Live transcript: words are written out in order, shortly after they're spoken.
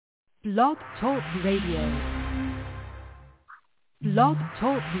Blog Talk Radio. Blog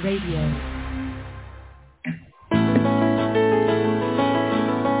Talk Radio.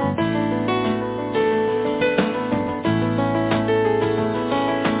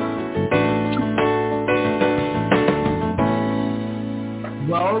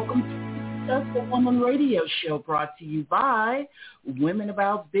 Welcome to the Successful Woman Radio Show, brought to you by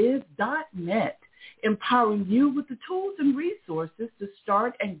WomenAboutBiz.net, empowering you with the tools and resources to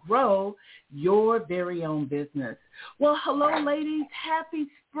start and grow your very own business. Well, hello, ladies. Happy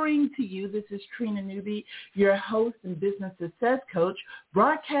spring to you. This is Trina Newby, your host and business success coach,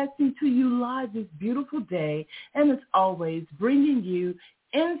 broadcasting to you live this beautiful day, and as always, bringing you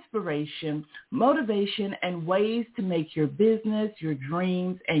inspiration, motivation, and ways to make your business, your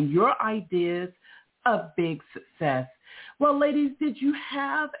dreams, and your ideas a big success. Well, ladies, did you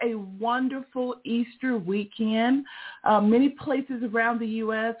have a wonderful Easter weekend? Many places around the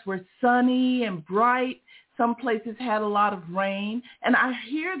U.S. were sunny and bright. Some places had a lot of rain, and I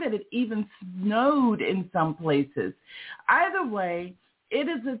hear that it even snowed in some places. Either way, it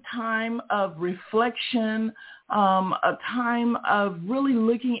is a time of reflection, a time of really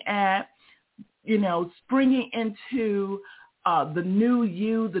looking at, springing into the new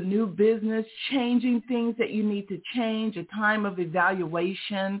you, the new business, changing things that you need to change, a time of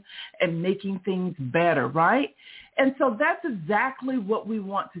evaluation and making things better, right? And so that's exactly what we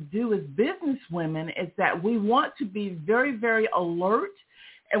want to do as business women, is that we want to be very, very alert,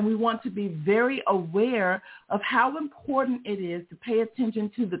 and we want to be very aware of how important it is to pay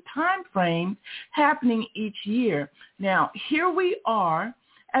attention to the time frame happening each year. Now, here we are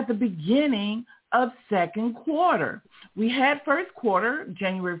at the beginning of second quarter. We had first quarter,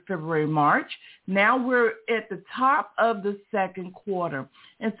 January, February, March. Now we're at the top of the second quarter.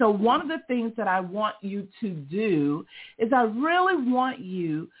 And so one of the things that I want you to do is I really want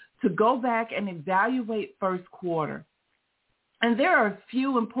you to go back and evaluate first quarter. And there are a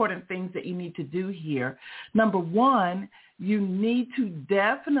few important things that you need to do here. Number one, you need to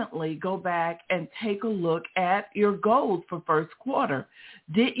definitely go back and take a look at your goals for first quarter.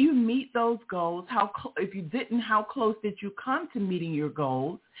 Did you meet those goals? If you didn't, how close did you come to meeting your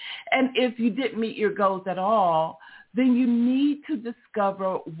goals? And if you didn't meet your goals at all, then you need to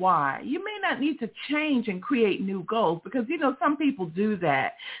discover why. You may not need to change and create new goals because, some people do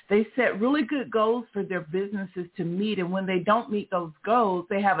that. They set really good goals for their businesses to meet, and when they don't meet those goals,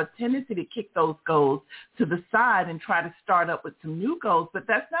 they have a tendency to kick those goals to the side and try to start up with some new goals, but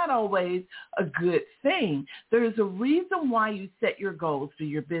that's not always a good thing. There is a reason why you set your goals for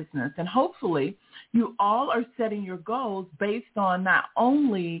your business, and hopefully you all are setting your goals based on not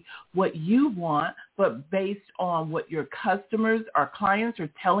only what you want, but based on what your customers or clients are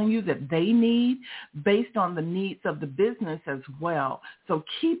telling you that they need, based on the needs of the business as well. So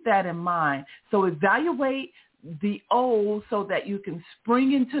keep that in mind. So evaluate the old so that you can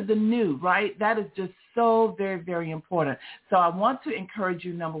spring into the new, right? That is just so very, very important. So I want to encourage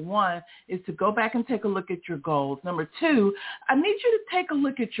you, number one, is to go back and take a look at your goals. Number two, I need you to take a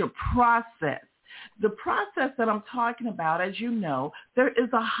look at your process. The process that I'm talking about, as you know, there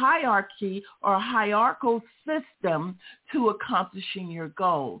is a hierarchy or a hierarchical system to accomplishing your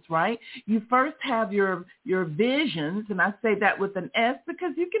goals, right? You first have your visions, and I say that with an S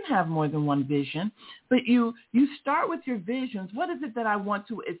because you can have more than one vision, but you start with your visions. What is it that I want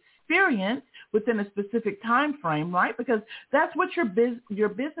to experience within a specific time frame, right? Because that's what your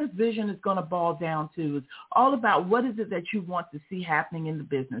business vision is going to boil down to. It's all about what is it that you want to see happening in the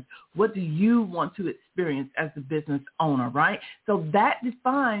business. What do you want to experience as the business owner, right? So that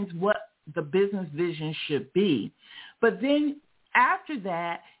defines what the business vision should be. But then after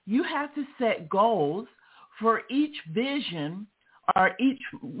that, you have to set goals for each vision, or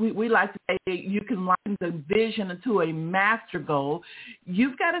we like to say you can liken the vision into a master goal.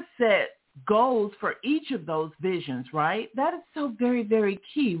 You've got to set goals for each of those visions, right? That is so very, very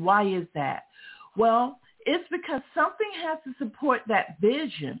key. Why is that? Well, it's because something has to support that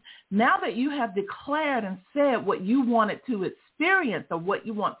vision. Now that you have declared and said what you wanted to experience or what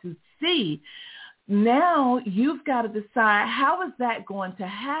you want to see, now you've got to decide, how is that going to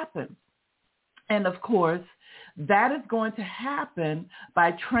happen? And of course, that is going to happen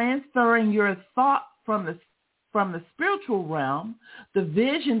by transferring your thought from the spiritual realm, the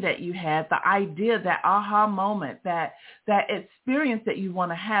vision that you had, the idea, that aha moment, that experience that you want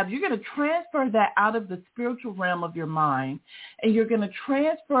to have. You're going to transfer that out of the spiritual realm of your mind, and you're going to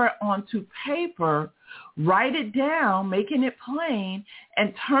transfer it onto paper, write it down, making it plain,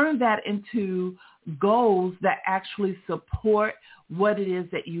 and turn that into goals that actually support what it is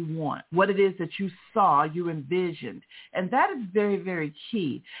that you want, what it is that you saw, you envisioned. And that is very, very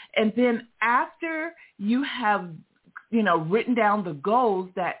key. And then after you have, written down the goals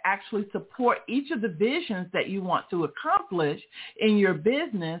that actually support each of the visions that you want to accomplish in your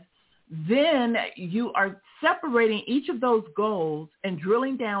business, then you are separating each of those goals and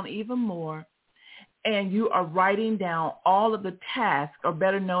drilling down even more. And you are writing down all of the tasks, or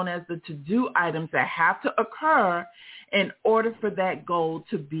better known as the to-do items, that have to occur in order for that goal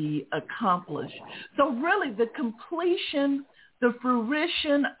to be accomplished. So really the completion, the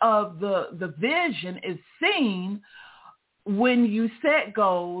fruition of the vision is seen when you set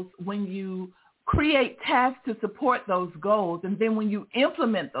goals, when you create tasks to support those goals, and then when you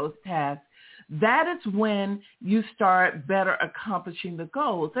implement those tasks, that is when you start better accomplishing the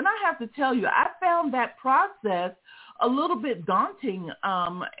goals. And I have to tell you, I found that process a little bit daunting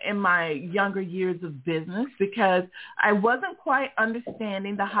in my younger years of business, because I wasn't quite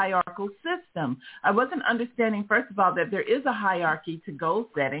understanding the hierarchical system. I wasn't understanding, first of all, that there is a hierarchy to goal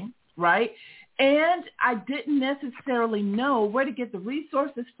setting, right? And I didn't necessarily know where to get the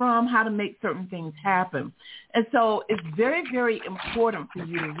resources from, how to make certain things happen. And so it's very, very important for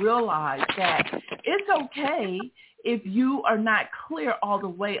you to realize that it's okay if you are not clear all the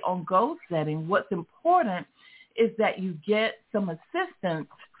way on goal setting. What's important is that you get some assistance,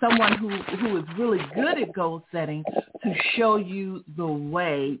 someone who is really good at goal setting, to show you the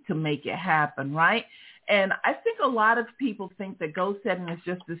way to make it happen, right? And I think a lot of people think that goal setting is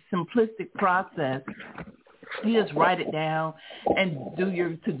just this simplistic process. You just write it down and do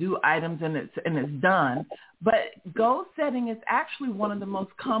your to-do items, and it's done. But goal setting is actually one of the most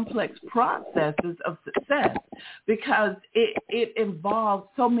complex processes of success, because it involves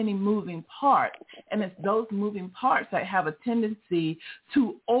so many moving parts. And it's those moving parts that have a tendency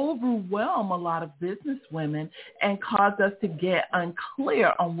to overwhelm a lot of business women and cause us to get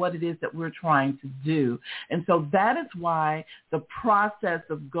unclear on what it is that we're trying to do. And so that is why the process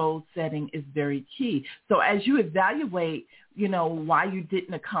of goal setting is very key. So as you evaluate, why you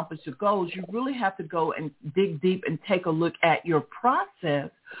didn't accomplish your goals, you really have to go and dig deep and take a look at your process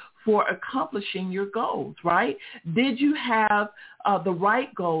for accomplishing your goals, right? Did you have the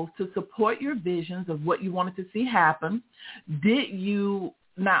right goals to support your visions of what you wanted to see happen? Did you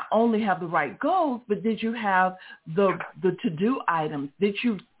not only have the right goals, but did you have the to-do items? Did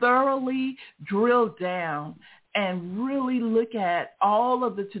you thoroughly drill down and really look at all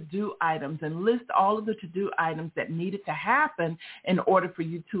of the to-do items and list all of the to-do items that needed to happen in order for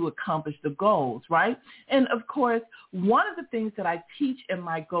you to accomplish the goals, right? And of course, one of the things that I teach in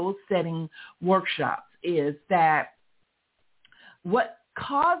my goal setting workshops is that what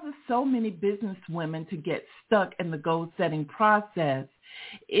causes so many business women to get stuck in the goal setting process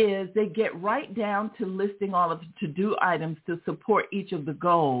is they get right down to listing all of the to-do items to support each of the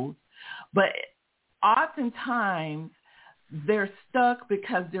goals, but oftentimes they're stuck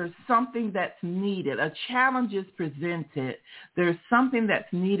because there's something that's needed. A challenge is presented. There's something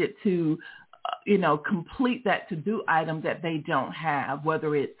that's needed to, complete that to-do item that they don't have,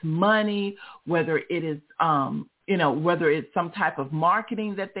 whether it's money, whether it is, whether it's some type of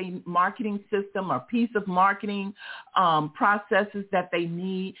marketing system or piece of marketing processes that they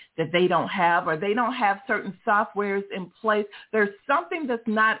need that they don't have, or they don't have certain softwares in place. There's something that's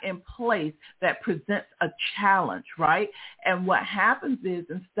not in place that presents a challenge, right? And what happens is,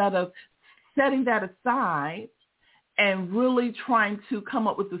 instead of setting that aside and really trying to come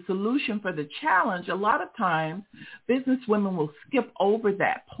up with a solution for the challenge, a lot of times business women will skip over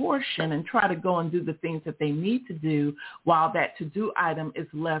that portion and try to go and do the things that they need to do while that to-do item is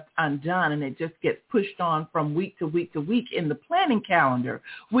left undone, and it just gets pushed on from week to week to week in the planning calendar,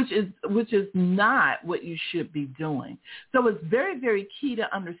 which is not what you should be doing. So it's very, very key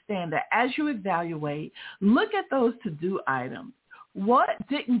to understand that as you evaluate, look at those to-do items. What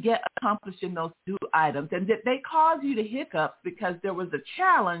didn't get accomplished in those to-do items, and did they cause you to hiccups because there was a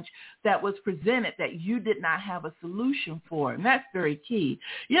challenge that was presented that you did not have a solution for? And that's very key.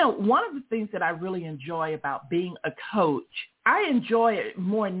 One of the things that I really enjoy about being a coach, I enjoy it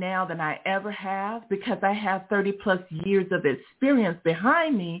more now than I ever have, because I have 30 plus years of experience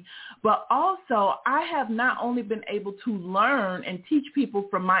behind me, but also I have not only been able to learn and teach people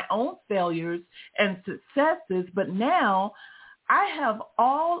from my own failures and successes, but now I have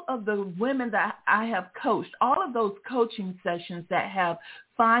all of the women that I have coached, all of those coaching sessions that have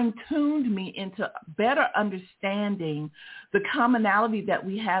fine-tuned me into better understanding the commonality that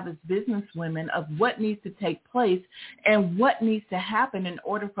we have as business women of what needs to take place and what needs to happen in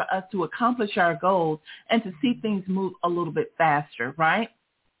order for us to accomplish our goals and to see things move a little bit faster, right?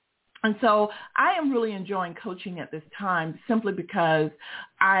 And so I am really enjoying coaching at this time simply because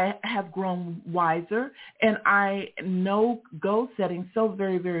I have grown wiser and I know goal setting so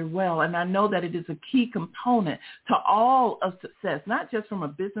very, very well. And I know that it is a key component to all of success, not just from a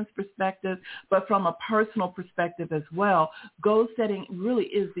business perspective, but from a personal perspective as well. Goal setting really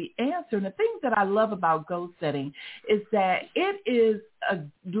is the answer. And the thing that I love about goal setting is that it is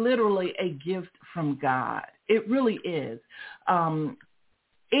literally a gift from God. It really is.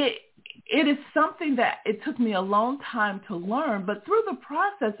 It is something that it took me a long time to learn, but through the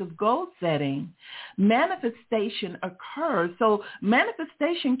process of goal setting, manifestation occurs. So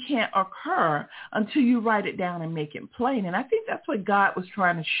manifestation can't occur until you write it down and make it plain. And I think that's what God was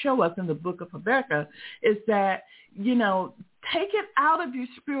trying to show us in the book of Habakkuk is that, take it out of your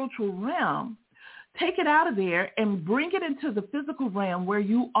spiritual realm, take it out of there and bring it into the physical realm where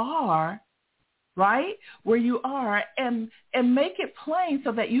you are, right? Where you are and make it plain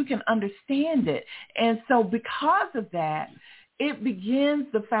so that you can understand it. And so because of that, it begins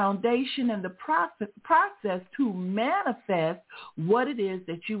the foundation and the process to manifest what it is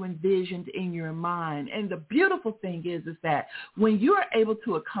that you envisioned in your mind. And the beautiful thing is that when you are able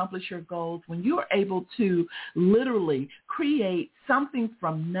to accomplish your goals, when you are able to literally create something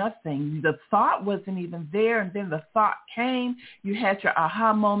from nothing, the thought wasn't even there, and then the thought came, you had your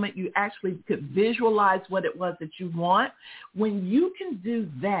aha moment, you actually could visualize what it was that you want. When you can do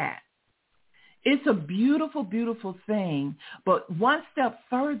that, it's a beautiful, beautiful thing. But one step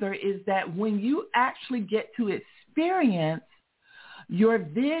further is that when you actually get to experience your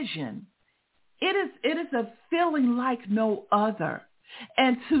vision, it is a feeling like no other.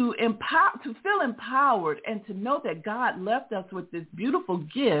 And to feel empowered and to know that God left us with this beautiful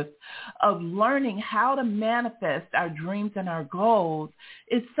gift of learning how to manifest our dreams and our goals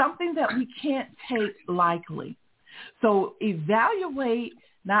is something that we can't take lightly. So evaluate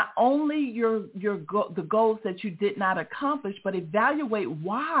not only the goals that you did not accomplish, but evaluate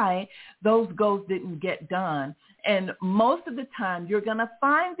why those goals didn't get done. And most of the time, you're going to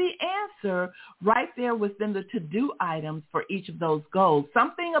find the answer right there within the to-do items for each of those goals.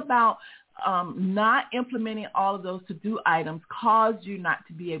 Something about not implementing all of those to-do items caused you not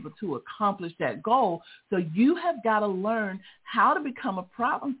to be able to accomplish that goal. So you have got to learn how to become a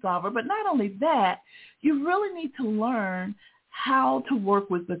problem solver. But not only that, you really need to learn how to work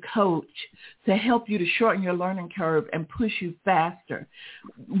with the coach to help you to shorten your learning curve and push you faster.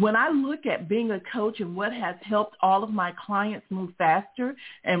 When I look at being a coach and what has helped all of my clients move faster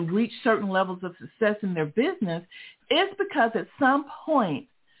and reach certain levels of success in their business, it's because at some point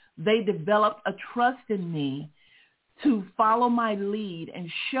they developed a trust in me to follow my lead and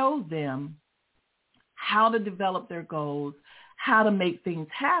show them how to develop their goals, how to make things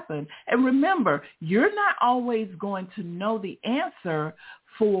happen. And remember, you're not always going to know the answer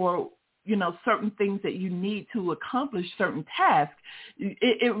for, certain things that you need to accomplish certain tasks.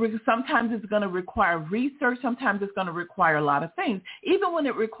 Sometimes it's going to require research. Sometimes it's going to require a lot of things. Even when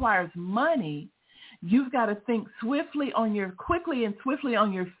it requires money, you've got to think quickly and swiftly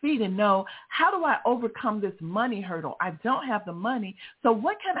on your feet and know, how do I overcome this money hurdle? I don't have the money. So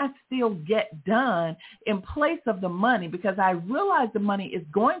what can I still get done in place of the money? Because I realize the money is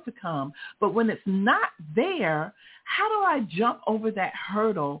going to come, but when it's not there, how do I jump over that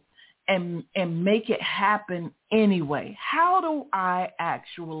hurdle and make it happen anyway? How do I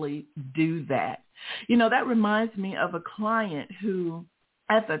actually do that? That reminds me of a client who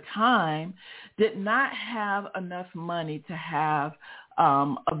at the time did not have enough money to have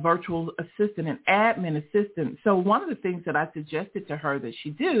a virtual assistant, an admin assistant. So one of the things that I suggested to her that she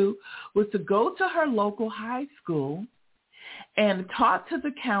do was to go to her local high school and talk to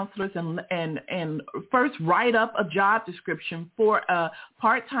the counselors and first write up a job description for a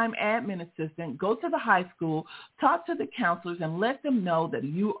part-time admin assistant, go to the high school, talk to the counselors and let them know that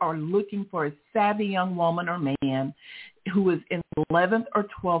you are looking for a savvy young woman or man who is in 11th or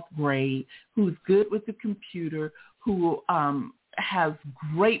 12th grade, who's good with the computer, who has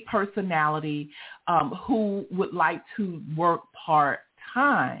great personality, who would like to work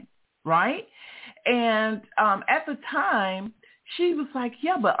part-time, right? And at the time, she was like,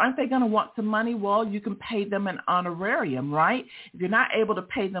 yeah, but aren't they going to want some money? Well, you can pay them an honorarium, right? If you're not able to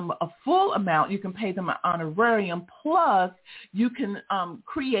pay them a full amount, you can pay them an honorarium. Plus, you can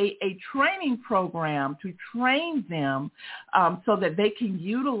create a training program to train them so that they can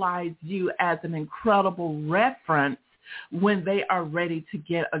utilize you as an incredible reference when they are ready to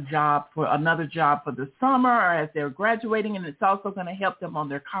get another job for the summer or as they're graduating, and it's also going to help them on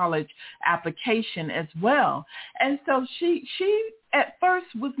their college application as well. And so she at first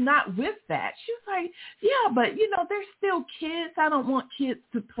was not with that. She was like, yeah, but, they're still kids. I don't want kids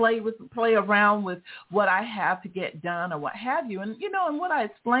to play around with what I have to get done or what have you. And, and what I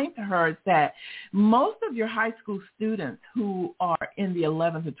explained to her is that most of your high school students who are in the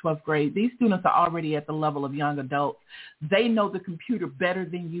 11th or 12th grade, these students are already at the level of young adults. They know the computer better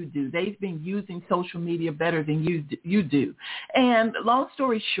than you do. They've been using social media better than you do. And long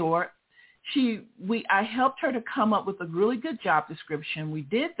story short, I helped her to come up with a really good job description. We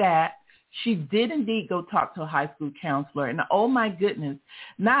did that. She did indeed go talk to a high school counselor. And oh my goodness,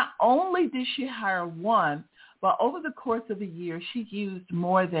 not only did she hire one, but over the course of a year, she used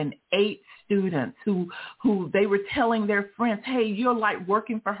more than 8 students who they were telling their friends, hey, you're like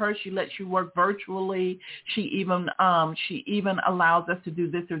working for her. She lets you work virtually. She even allows us to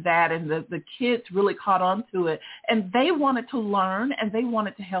do this or that. And the kids really caught on to it. And they wanted to learn and they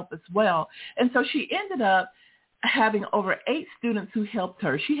wanted to help as well. And so she ended up having over 8 students who helped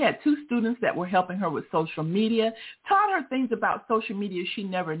her. She had 2 students that were helping her with social media, taught her things about social media she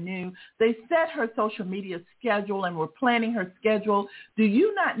never knew. They set her social media schedule and were planning her schedule. Do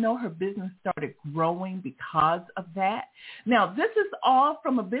you not know her business started growing because of that? Now, this is all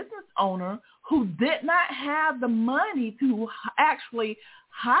from a business owner who did not have the money to actually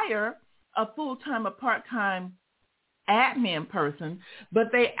hire a full-time or part-time admin person, but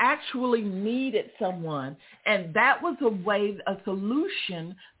they actually needed someone. And that was a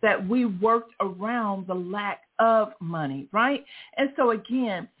solution that we worked around the lack of money, right? And so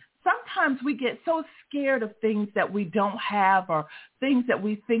again, sometimes we get so scared of things that we don't have or things that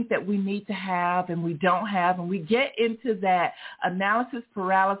we think that we need to have and we don't have. And we get into that analysis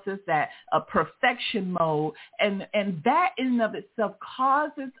paralysis, that perfection mode. And that in and of itself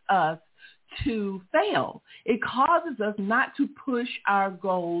causes us to fail. It causes us not to push our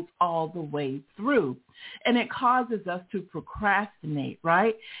goals all the way through. And it causes us to procrastinate,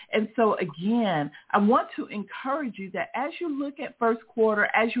 right? And so again, I want to encourage you that as you look at first quarter,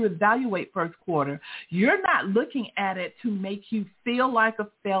 as you evaluate first quarter, you're not looking at it to make you feel like a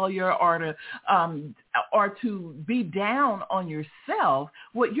failure or to be down on yourself.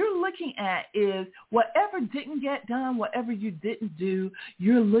 What you're looking at is whatever didn't get done, whatever you didn't do,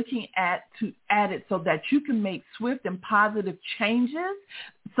 you're looking at it so that you can make swift and positive changes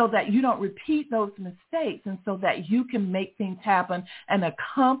so that you don't repeat those mistakes and so that you can make things happen and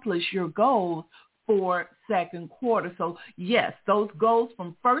accomplish your goals for second quarter. So yes, those goals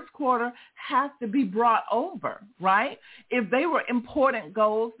from first quarter have to be brought over, right? If they were important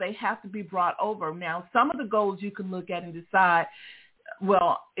goals, they have to be brought over. Now, some of the goals you can look at and decide,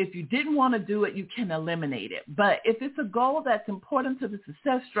 well, if you didn't want to do it, you can eliminate it. But if it's a goal that's important to the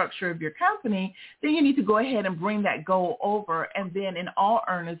success structure of your company, then you need to go ahead and bring that goal over and then in all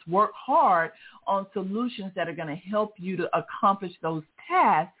earnest work hard on solutions that are going to help you to accomplish those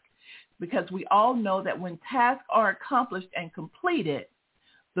tasks, because we all know that when tasks are accomplished and completed,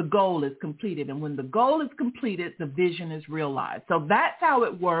 the goal is completed. And when the goal is completed, the vision is realized. So that's how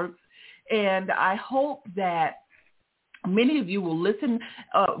it works. And I hope that many of you will listen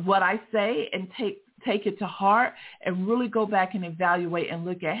what I say and take it to heart and really go back and evaluate and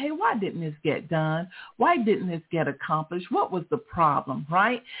look at, hey, why didn't this get done? Why didn't this get accomplished? What was the problem,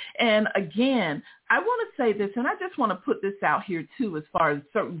 right? And again, I want to say this, and I just want to put this out here too as far as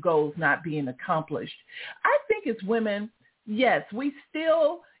certain goals not being accomplished. I think as women, yes, we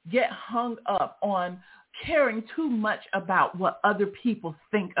still get hung up on caring too much about what other people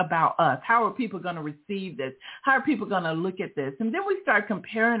think about us. How are people going to receive this? How are people going to look at this? And then we start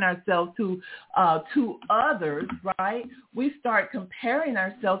comparing ourselves to others, right? We start comparing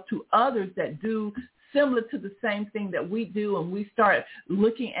ourselves to others that do similar to the same thing that we do, and we start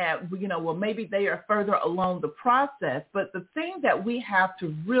looking at, well, maybe they are further along the process. But the thing that we have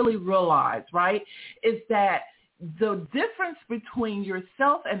to really realize, right, is that the difference between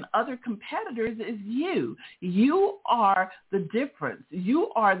yourself and other competitors is you. You are the difference.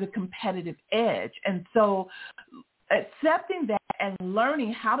 You are the competitive edge. And so accepting that and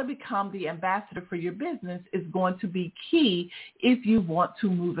learning how to become the ambassador for your business is going to be key if you want to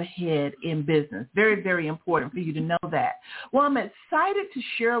move ahead in business. Very, very important for you to know that. Well, I'm excited to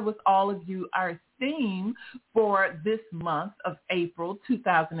share with all of you our theme for this month of April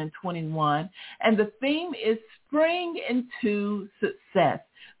 2021. And the theme is Spring into Success.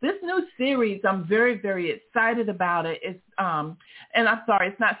 This new series, I'm very, very excited about it. It's, and I'm sorry,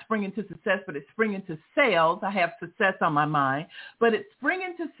 it's not Spring into Success, but it's Spring into Sales. I have success on my mind, but it's Spring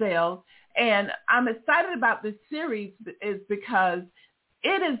into Sales. And I'm excited about this series is because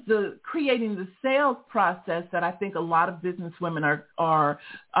it is creating the sales process that I think a lot of business women are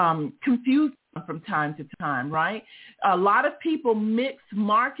confused from time to time, right? A lot of people mix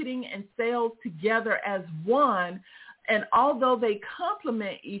marketing and sales together as one, and although they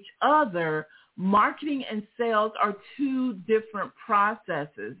complement each other, marketing and sales are two different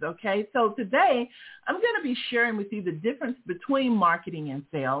processes, okay? So today, I'm going to be sharing with you the difference between marketing and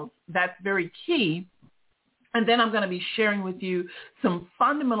sales. That's very key. And then I'm going to be sharing with you some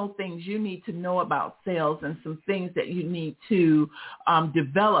fundamental things you need to know about sales and some things that you need to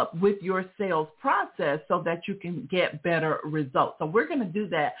develop with your sales process so that you can get better results. So we're going to do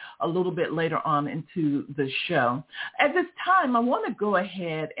that a little bit later on into the show. At this time, I want to go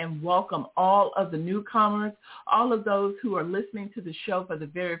ahead and welcome all of the newcomers, all of those who are listening to the show for the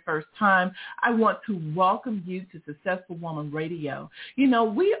very first time. I want to welcome you to Successful Woman Radio. You know,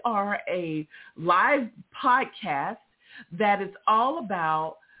 we are a live podcast that is all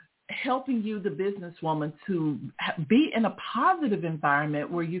about helping you, the businesswoman, to be in a positive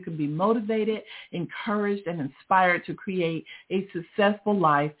environment where you can be motivated, encouraged, and inspired to create a successful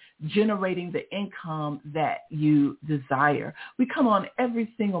life, generating the income that you desire. We come on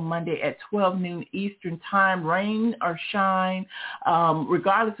every single Monday at 12 noon Eastern time, rain or shine,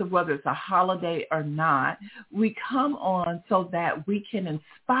 regardless of whether it's a holiday or not. We come on so that we can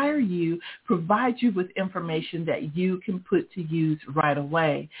inspire you, provide you with information that you can put to use right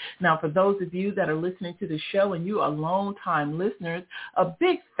away. Now, for those of you that are listening to the show and you are long-time listeners, a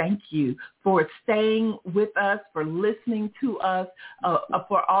big thank you for staying with us, for listening to us,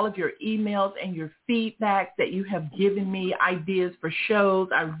 for all of your emails and your feedback that you have given me, ideas for shows.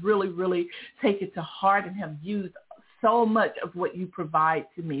 I really, really take it to heart and have used so much of what you provide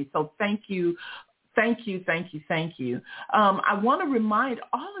to me. So thank you. Thank you, thank you, thank you. I want to remind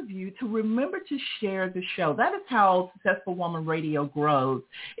all of you to remember to share the show. That is how Successful Woman Radio grows.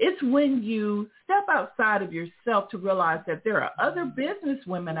 It's when you step outside of yourself to realize that there are other business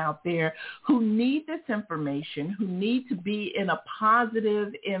women out there who need this information, who need to be in a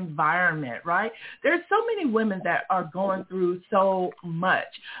positive environment, right? There's so many women that are going through so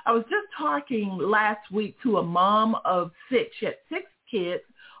much. I was just talking last week to a mom of 6. She had 6 kids,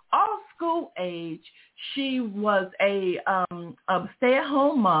 all school age. She was a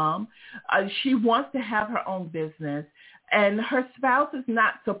stay-at-home mom. She wants to have her own business, and her spouse is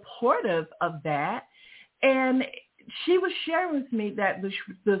not supportive of that. And she was sharing with me that the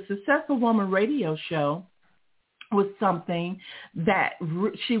Successful Woman Radio show was something that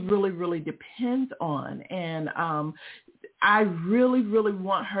she really, really depends on. And I really, really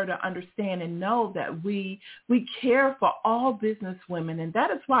want her to understand and know that we care for all business women. And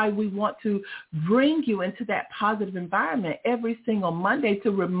that is why we want to bring you into that positive environment every single Monday to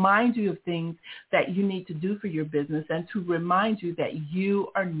remind you of things that you need to do for your business and to remind you that you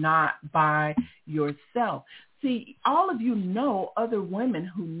are not by yourself. See, all of you know other women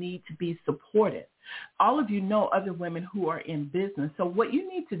who need to be supported. All of you know other women who are in business. So what you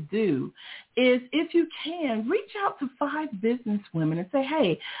need to do is, if you can, reach out to 5 business women and say,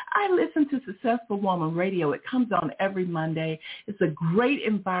 hey, I listen to Successful Woman Radio. It comes on every Monday. It's a great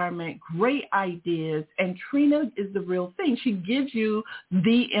environment, great ideas, and Trina is the real thing. She gives you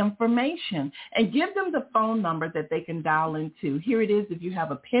the information, and give them the phone number that they can dial into. Here it is. If you have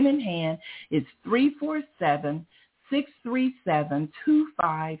a pen in hand, it's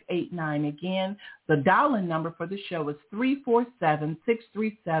 347-637-2589. Again, the dial-in number for the show is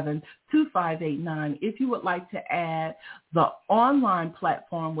 347-637-2589. If you would like to add the online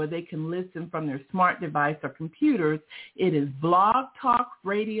platform where they can listen from their smart device or computers, it is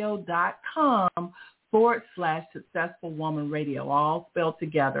blogtalkradio.com/Successful Woman Radio, all spelled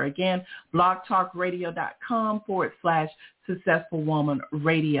together. Again, blogtalkradio.com/Successful Woman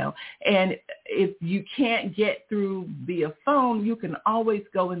Radio. And if you can't get through via phone, you can always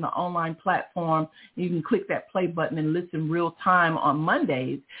go in the online platform. You can click that play button and listen real time on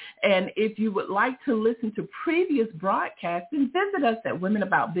Mondays. And if you would like to listen to previous broadcasts, then visit us at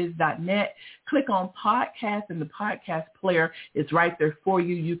womenaboutbiz.net. Click on podcast, and the podcast player is right there for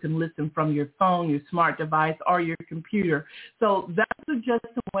you. You can listen from your phone, your smart device, or your computer. So those are just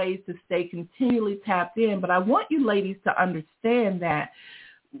some ways to stay continually tapped in. But I want you ladies to understand that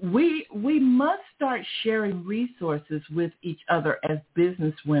we must start sharing resources with each other as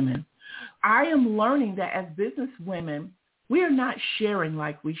business women. I am learning that as business women, we are not sharing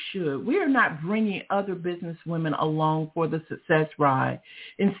like we should. We are not bringing other business women along for the success ride.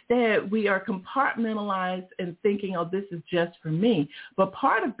 Instead, we are compartmentalized and thinking, oh, this is just for me. But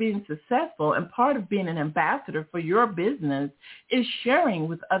part of being successful and part of being an ambassador for your business is sharing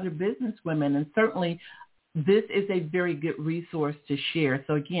with other business women. And certainly this is a very good resource to share.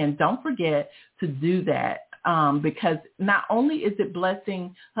 So again, don't forget to do that. because not only is it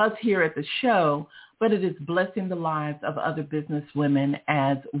blessing us here at the show, but it is blessing the lives of other business women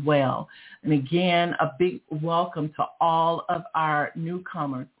as well. And again, a big welcome to all of our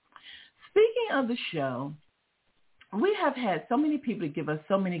newcomers. Speaking of the show, we have had so many people to give us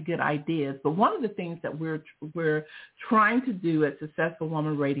so many good ideas, but one of the things that we're trying to do at Successful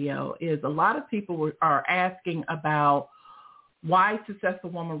Woman Radio is a lot of people are asking about why Successful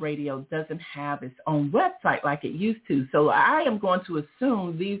Woman Radio doesn't have its own website like it used to. So I am going to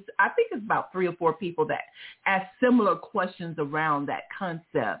assume I think it's about 3 or 4 people that ask similar questions around that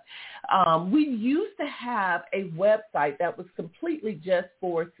concept. We used to have a website that was completely just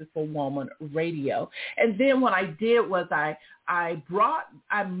for Successful Woman Radio. And then what I did was I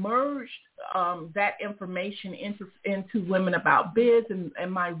merged that information into Women About Biz,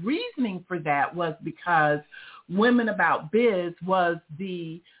 and my reasoning for that was because Women About Biz was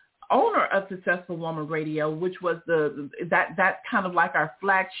the owner of Successful Woman Radio, which was that's kind of like our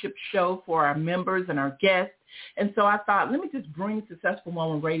flagship show for our members and our guests. And so I thought, let me just bring Successful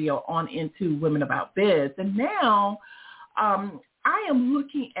Woman Radio on into Women About Biz. And now I am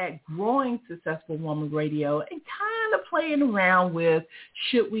looking at growing Successful Woman Radio and kind of playing around with,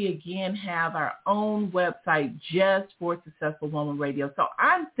 should we again have our own website just for Successful Woman Radio? So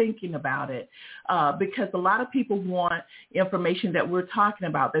I'm thinking about it because a lot of people want information that we're talking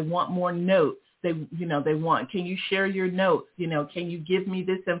about. They want more notes. They want, can you share your notes? Can you give me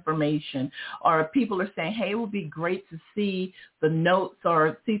this information? Or people are saying, hey, it would be great to see the notes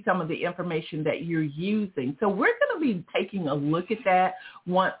or see some of the information that you're using. So we're going to be taking a look at that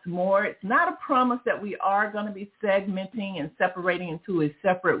once more. It's not a promise that we are going to be segmenting and separating into a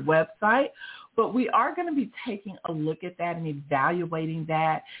separate website, but we are going to be taking a look at that and evaluating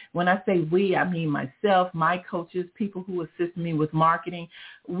that. When I say we, I mean myself, my coaches, people who assist me with marketing.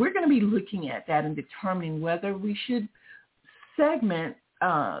 We're going to be looking at that and determining whether we should segment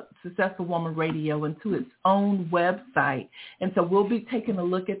Successful Woman Radio into its own website. And so we'll be taking a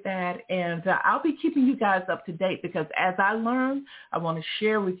look at that, and I'll be keeping you guys up to date because as I learn, I want to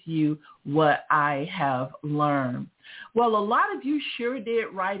share with you what I have learned. Well, a lot of you sure did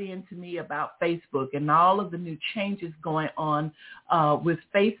write in to me about Facebook and all of the new changes going on with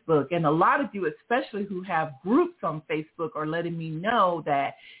Facebook. And a lot of you, especially who have groups on Facebook, are letting me know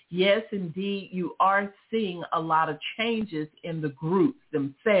that, yes, indeed, you are seeing a lot of changes in the groups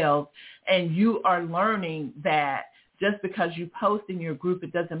themselves. And you are learning that just because you post in your group,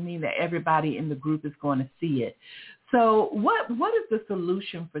 it doesn't mean that everybody in the group is going to see it. So what is the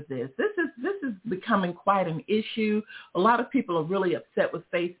solution for this? This is becoming quite an issue. A lot of people are really upset with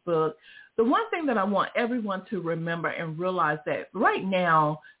Facebook. The one thing that I want everyone to remember and realize that right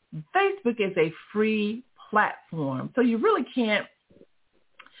now, Facebook is a free platform. So you really can't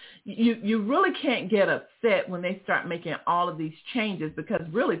get upset when they start making all of these changes, because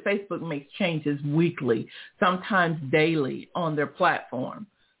really Facebook makes changes weekly, sometimes daily on their platform.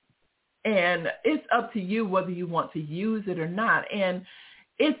 And it's up to you whether you want to use it or not. And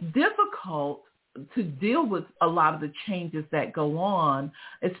it's difficult to deal with a lot of the changes that go on,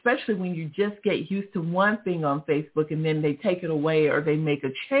 especially when you just get used to one thing on Facebook and then they take it away or they make a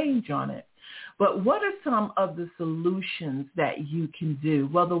change on it. But what are some of the solutions that you can do?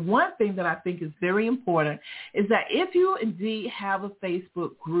 Well, the one thing that I think is very important is that if you indeed have a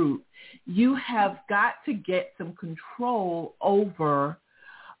Facebook group, you have got to get some control over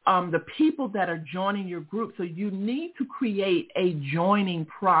the people that are joining your group. So you need to create a joining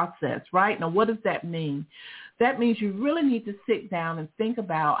process, right? Now, what does that mean? That means you really need to sit down and think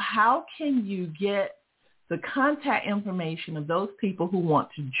about how can you get the contact information of those people who want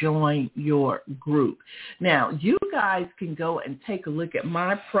to join your group. Now, you guys can go and take a look at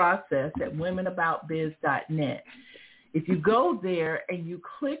my process at womenaboutbiz.net. If you go there and you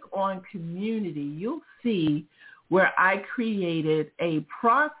click on community, you'll see where I created a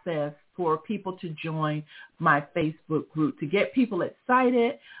process for people to join my Facebook group. To get people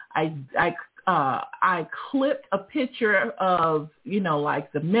excited, I clipped a picture of,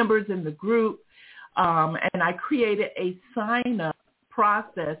 like the members in the group, and I created a sign-up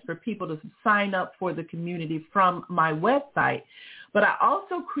process for people to sign up for the community from my website. But I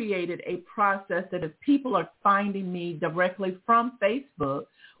also created a process that if people are finding me directly from Facebook,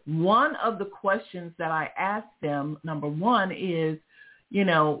 one of the questions that I ask them, number one, is,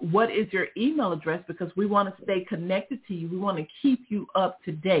 what is your email address? Because we want to stay connected to you. We want to keep you up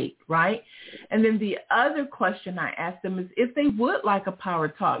to date, right? And then the other question I ask them is if they would like a power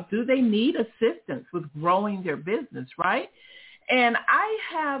talk, do they need assistance with growing their business, right? And I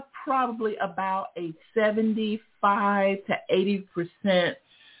have probably about a 75 to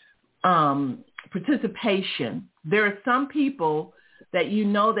 80% participation. There are some people that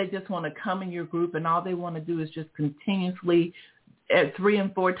they just want to come in your group and all they want to do is just continuously at 3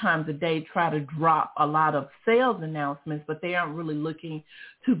 and 4 times a day try to drop a lot of sales announcements, but they aren't really looking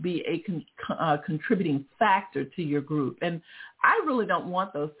to be a contributing factor to your group. And I really don't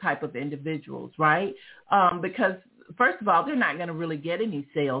want those type of individuals, right? Because first of all, they're not going to really get any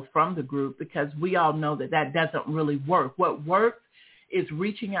sales from the group because we all know that doesn't really work. What works is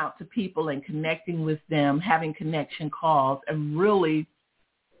reaching out to people and connecting with them, having connection calls, and really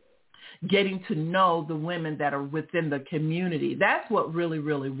getting to know the women that are within the community. That's what really,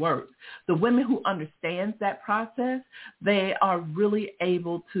 really works. The women who understand that process, they are really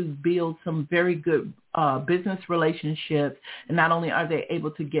able to build some very good business relationships. And not only are they able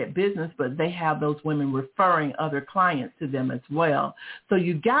to get business, but they have those women referring other clients to them as well. So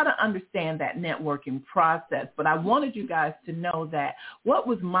you got to understand that networking process. But I wanted you guys to know that what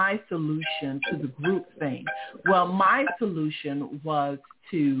was my solution to the group thing? Well, my solution was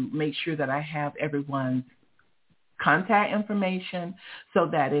to make sure that I have everyone's contact information so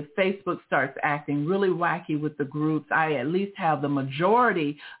that if Facebook starts acting really wacky with the groups, I at least have the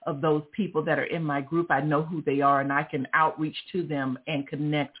majority of those people that are in my group. I know who they are and I can outreach to them and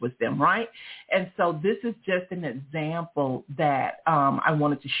connect with them, right? And so this is just an example that I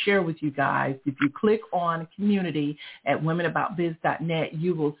wanted to share with you guys. If you click on community at womenaboutbiz.net,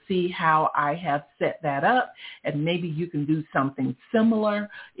 you will see how I have set that up, and maybe you can do something similar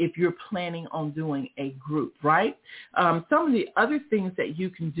if you're planning on doing a group, right? Some of the other things that you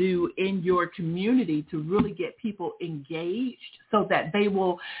can do in your community to really get people engaged so that they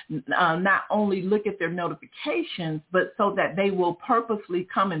will not only look at their notifications, but so that they will purposely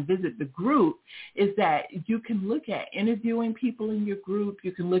come and visit the group, is that you can look at interviewing people in your group.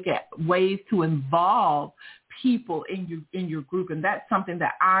 You can look at ways to involve people in your group, and that's something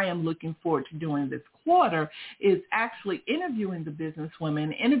that I am looking forward to doing this quarter, is actually interviewing the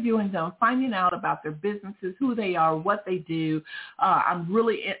businesswomen, interviewing them, finding out about their businesses, who they are, what they do. I'm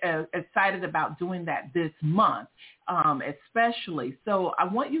really excited about doing that this month, especially. So I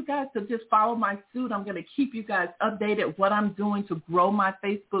want you guys to just follow my suit. I'm going to keep you guys updated what I'm doing to grow my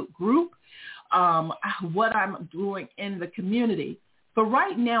Facebook group, what I'm doing in the community. But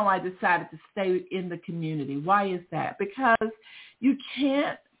right now, I decided to stay in the community. Why is that? Because you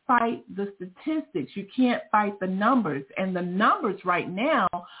can't fight the statistics. You can't fight the numbers. And the numbers right now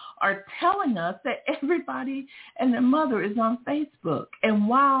are telling us that everybody and their mother is on Facebook. And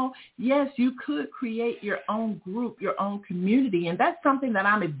while, yes, you could create your own group, your own community, and that's something that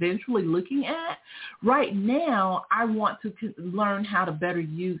I'm eventually looking at, right now I want to learn how to better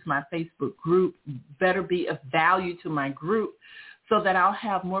use my Facebook group, better be of value to my group, so that I'll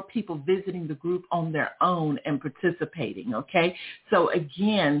have more people visiting the group on their own and participating, okay? So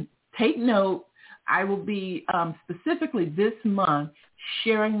again, take note. I will be specifically this month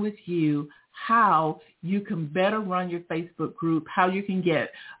sharing with you how you can better run your Facebook group, how you can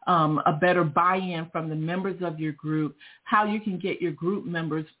get a better buy-in from the members of your group, how you can get your group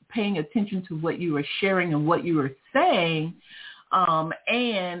members paying attention to what you are sharing and what you are saying.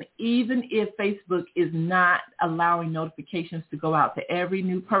 And even if Facebook is not allowing notifications to go out to every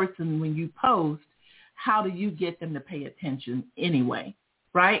new person when you post, how do you get them to pay attention anyway,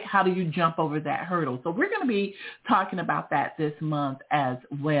 right? How do you jump over that hurdle? So we're going to be talking about that this month as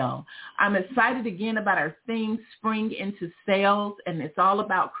well. I'm excited again about our theme, Spring into Sales, and it's all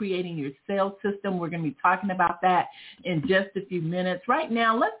about creating your sales system. We're going to be talking about that in just a few minutes. Right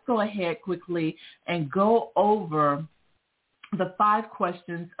now, let's go ahead quickly and go over the 5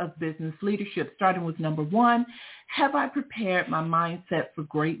 questions of business leadership, starting with number 1. Have I prepared my mindset for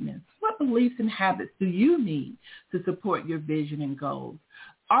greatness? What beliefs and habits do you need to support your vision and goals?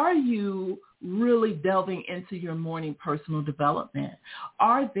 Are you really delving into your morning personal development?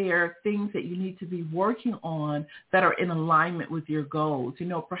 Are there things that you need to be working on that are in alignment with your goals? You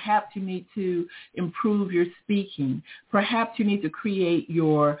know, perhaps you need to improve your speaking. Perhaps you need to create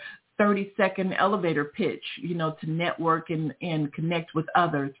your 30-second elevator pitch, you know, to network and connect with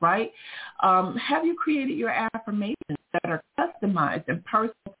others, right? Have you created your affirmations that are customized and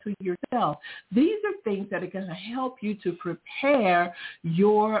personal to yourself? These are things that are going to help you to prepare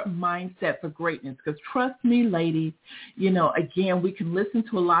your mindset for greatness. Because trust me, ladies, you know, again, we can listen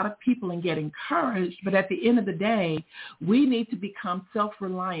to a lot of people and get encouraged, but at the end of the day, we need to become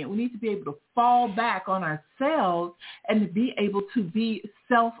self-reliant. We need to be able to fall back on ourselves and to be able to be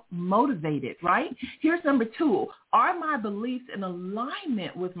self-motivated, right? Here's number 2. Are my beliefs in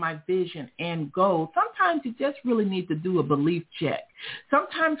alignment with my vision and goals? Sometimes you just really need to do a belief check.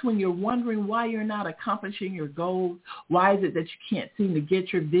 Sometimes when you're wondering why you're not accomplishing your goals, why is it that you can't seem to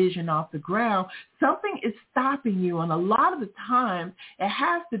get your vision off the ground, something is stopping you. And a lot of the time, it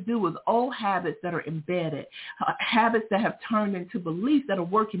has to do with old habits that are embedded, habits that have turned into beliefs that are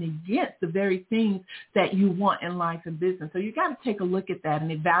working against the very things that you want in life and business. So you got to take a look at that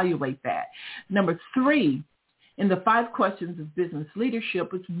and evaluate that. Number 3, in the 5 questions of business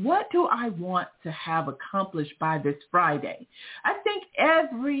leadership is, what do I want to have accomplished by this Friday? I think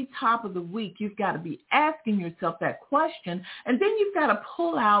every top of the week, you've got to be asking yourself that question, and then you've got to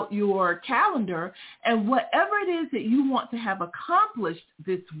pull out your calendar, and whatever it is that you want to have accomplished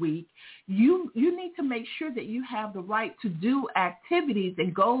this week, you need to make sure that you have the right to-do activities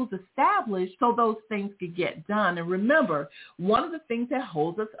and goals established so those things can get done. And remember, one of the things that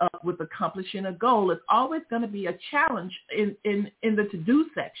holds us up with accomplishing a goal is always going to be a challenge in the to-do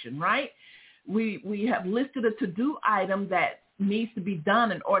section, right? We have listed a to-do item that needs to be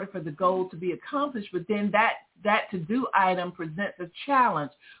done in order for the goal to be accomplished, but then that to-do item presents a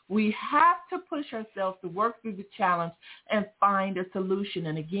challenge. We have to push ourselves to work through the challenge and find a solution.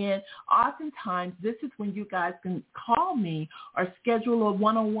 And again, oftentimes, this is when you guys can call me or schedule a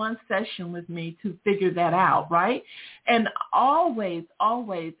one-on-one session with me to figure that out, right? And always,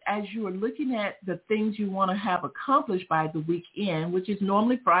 as you are looking at the things you want to have accomplished by the weekend, which is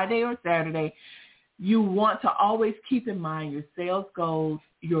normally Friday or Saturday, you want to always keep in mind your sales goals,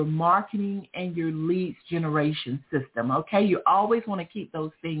 your marketing, and your leads generation system, okay? You always want to keep those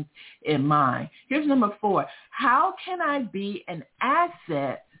things in mind. Here's number 4. How can I be an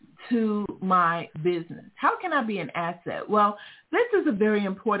asset to my business? How can I be an asset? Well, this is a very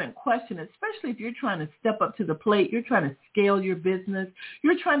important question, especially if you're trying to step up to the plate, you're trying to scale your business,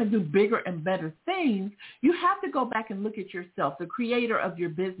 you're trying to do bigger and better things. You have to go back and look at yourself, the creator of your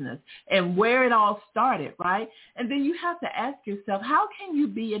business, and where it all started, right? And then you have to ask yourself, how can you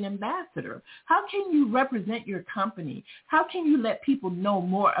be an ambassador? How can you represent your company? How can you let people know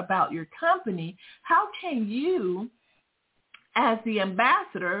more about your company? How can you, as the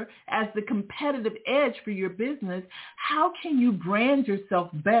ambassador, as the competitive edge for your business, how can you brand yourself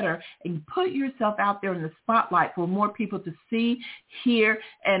better and put yourself out there in the spotlight for more people to see, hear,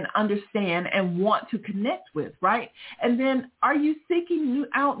 and understand and want to connect with, right? And then are you seeking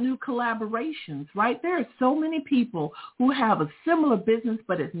out new collaborations, right? There are so many people who have a similar business,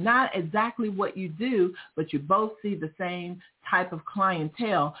 but it's not exactly what you do, but you both see the same type of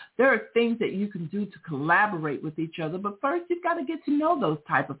clientele. There are things that you can do to collaborate with each other, but first you've got to get to know those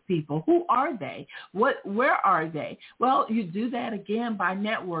type of people. Who are they? Where are they? Well, you do that again by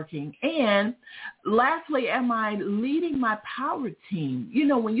networking. And lastly, am I leading my power team? You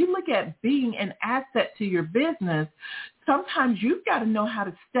know, when you look at being an asset to your business, sometimes you've got to know how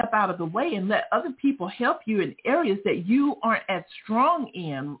to step out of the way and let other people help you in areas that you aren't as strong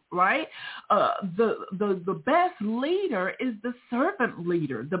in, right? The best leader is the servant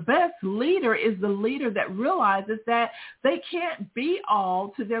leader. The best leader is the leader that realizes that they can't be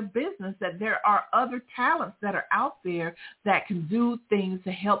all to their business, that there are other talents that are out there that can do things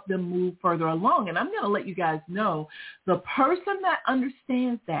to help them move further along. And I'm going to let you guys know, the person that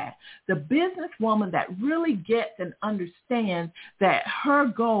understands that, the businesswoman that really gets and understands that her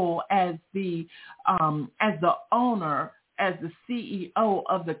goal as the owner, as the CEO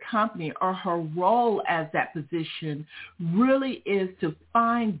of the company, or her role as that position really is to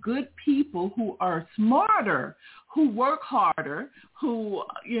find good people who are smarter, who work harder, who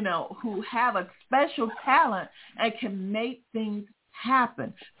have a special talent and can make things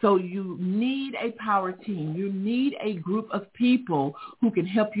happen. So you need a power team. You need a group of people who can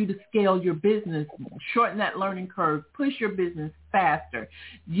help you to scale your business, shorten that learning curve, push your business faster.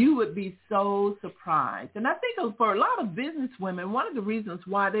 You would be so surprised. And I think for a lot of business women, one of the reasons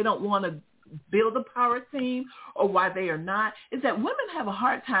why they don't want to build a power team or why they are not is that women have a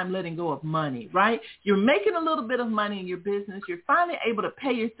hard time letting go of money, right? You're making a little bit of money in your business. You're finally able to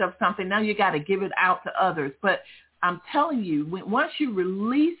pay yourself something. Now you got to give it out to others. But I'm telling you, once you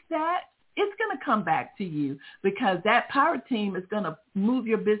release that, it's going to come back to you because that power team is going to move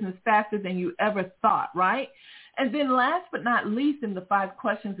your business faster than you ever thought, right? And then last but not least in the 5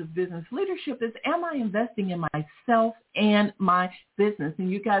 questions of business leadership is, am I investing in myself and my business?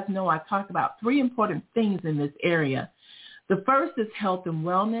 And you guys know I talked about 3 important things in this area. The first is health and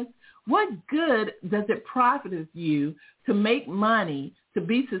wellness. What good does it profit you to make money to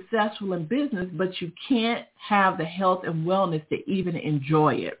be successful in business, but you can't have the health and wellness to even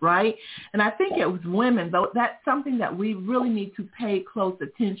enjoy it, right? And I think it was women, though, that's something that we really need to pay close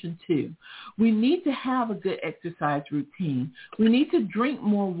attention to. We need to have a good exercise routine. We need to drink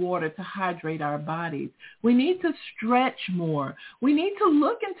more water to hydrate our bodies. We need to stretch more. We need to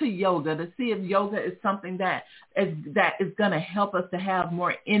look into yoga to see if yoga is something that is going to help us to have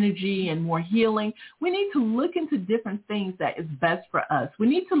more energy and more healing. We need to look into different things that is best for us. We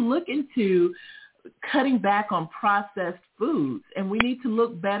need to look into cutting back on processed foods, and we need to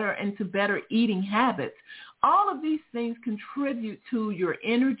look better into better eating habits. All of these things contribute to your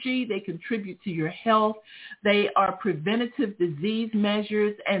energy. They contribute to your health. They are preventative disease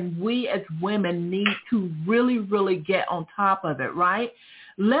measures, and we as women need to really, really get on top of it, right?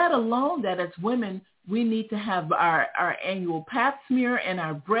 Let alone that as women, we need to have our annual pap smear and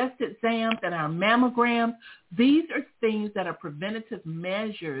our breast exams and our mammograms. These are things that are preventative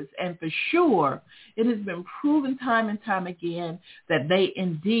measures, and for sure, it has been proven time and time again that they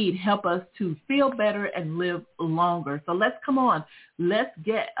indeed help us to feel better and live longer. So let's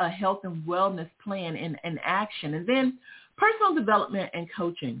get a health and wellness plan in action. And then personal development and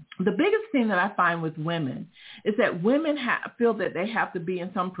coaching. The biggest thing that I find with women is that women feel that they have to be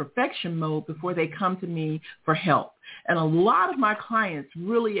in some perfection mode before they come to me for help. And a lot of my clients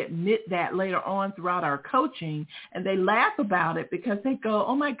really admit that later on throughout our coaching, and they laugh about it because they go,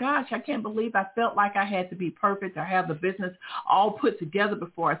 oh my gosh, I can't believe I felt like I had to be perfect or have the business all put together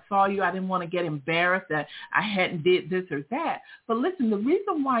before I saw you. I didn't want to get embarrassed that I hadn't did this or that. But listen, the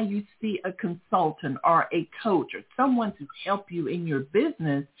reason why you see a consultant or a coach or someone to help you in your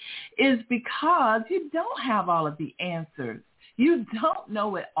business is because you don't have all of the answers. You don't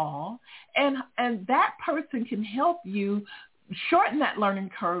know it all, and that person can help you shorten that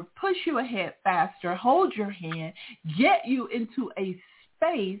learning curve, push you ahead faster, hold your hand, get you into a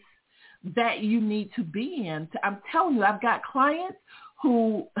space that you need to be in. I'm telling you, I've got clients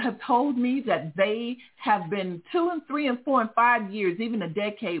who have told me that they have been 2 and 3 and 4 and 5 years, even a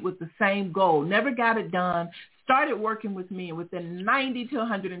decade with the same goal, never got it done, started working with me, and within 90 to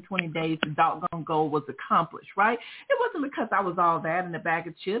 120 days, the doggone goal was accomplished, right? It wasn't because I was all that in a bag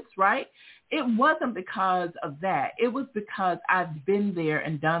of chips, right? It wasn't because of that. It was because I've been there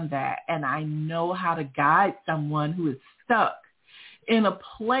and done that, and I know how to guide someone who is stuck in a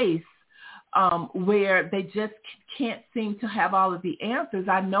place where they just can't seem to have all of the answers.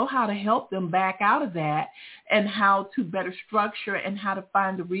 I know how to help them back out of that and how to better structure and how to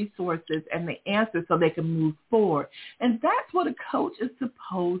find the resources and the answers so they can move forward. And that's what a coach is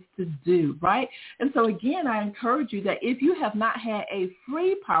supposed to do, right? And so again, I encourage you that if you have not had a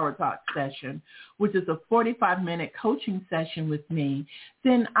free Power Talk session, which is a 45-minute coaching session with me,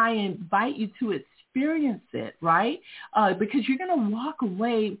 then I invite you to experience it, right? Because you're going to walk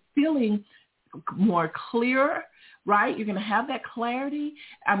away feeling more clear, right? You're going to have that clarity.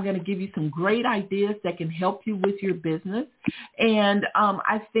 I'm going to give you some great ideas that can help you with your business. And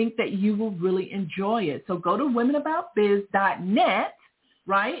I think that you will really enjoy it. So go to womenaboutbiz.net,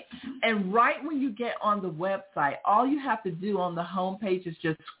 right? And right when you get on the website, all you have to do on the homepage is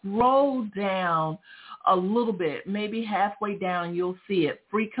just scroll down a little bit, maybe halfway down, and you'll see it.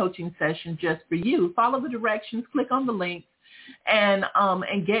 Free coaching session just for you. Follow the directions, click on the link, and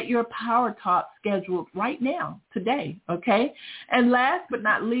get your Power Talk scheduled right now, today, okay? And last but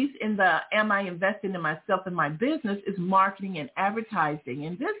not least, in the Am I Investing in Myself and My Business is marketing and advertising.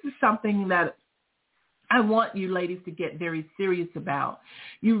 And this is something that I want you ladies to get very serious about.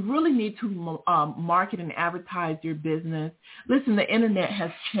 You really need to market and advertise your business. Listen, the internet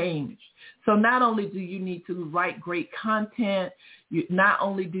has changed. So not only do you need to write great content, not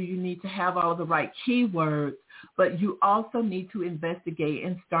only do you need to have all the right keywords, but you also need to investigate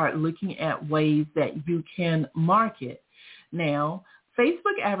and start looking at ways that you can market. Now,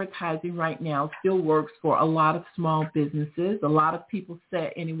 Facebook advertising right now still works for a lot of small businesses. A lot of people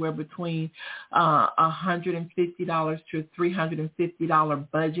set anywhere between $150 to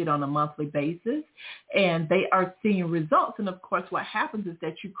 $350 budget on a monthly basis, and they are seeing results. And of course, what happens is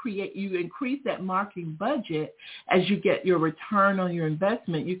that you increase that marketing budget as you get your return on your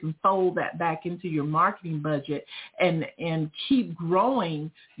investment. You can fold that back into your marketing budget and keep growing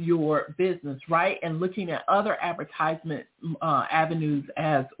your business, right? And looking at other advertisement avenues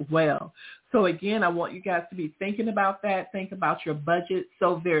as well. So again, I want you guys to be thinking about that. Think about your budget.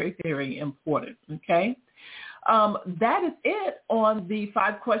 So very, very important. Okay. That is it on the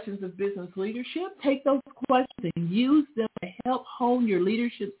 5 questions of business leadership. Take those questions and use them to help hone your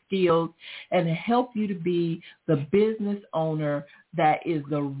leadership skills and help you to be the business owner that is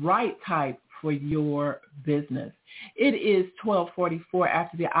the right type for your business. It is 12:44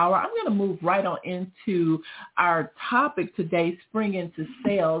 after the hour. I'm going to move right on into our topic today, spring into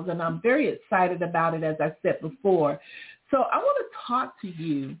sales, and I'm very excited about it, as I said before. So I want to talk to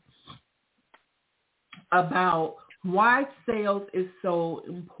you about why sales is so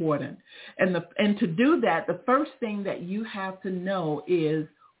important. And to do that, the first thing that you have to know is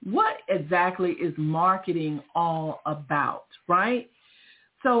what exactly is marketing all about, right?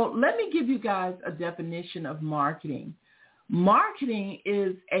 So let me give you guys a definition of marketing. Marketing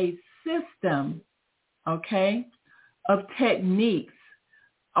is a system, okay, of techniques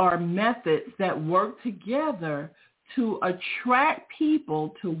or methods that work together to attract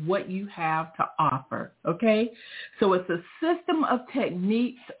people to what you have to offer, okay? So it's a system of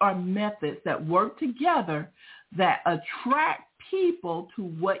techniques or methods that work together that attract people to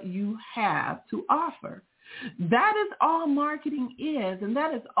what you have to offer. That is all marketing is, and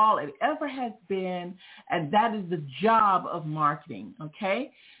that is all it ever has been, and that is the job of marketing,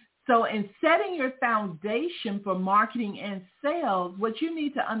 okay? So in setting your foundation for marketing and sales, what you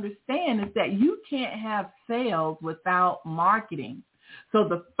need to understand is that you can't have sales without marketing. So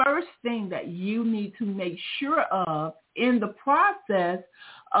the first thing that you need to make sure of in the process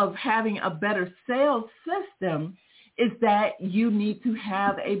of having a better sales system is that you need to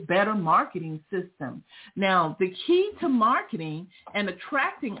have a better marketing system. Now, the key to marketing and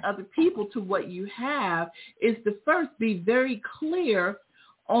attracting other people to what you have is to first be very clear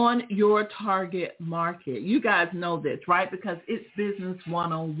on your target market. You guys know this, right? Because it's business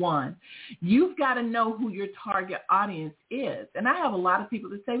 101. You've got to know who your target audience is. And I have a lot of people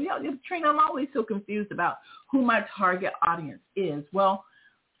that say, Trina, I'm always so confused about who my target audience is. Well,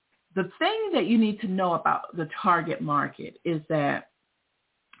 the thing that you need to know about the target market is that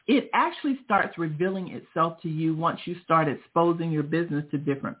it actually starts revealing itself to you once you start exposing your business to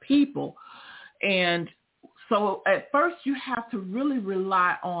different people. And so at first you have to really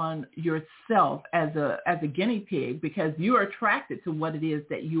rely on yourself as a guinea pig because you're attracted to what it is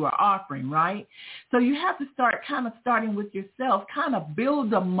that you are offering, right? So you have to starting with yourself, kind of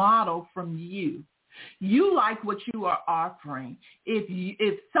build a model from you. You like what you are offering.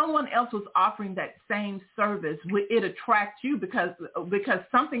 If someone else was offering that same service, it attracts you because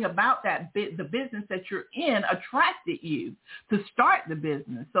something about the business that you're in attracted you to start the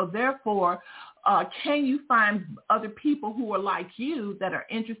business. So therefore, can you find other people who are like you that are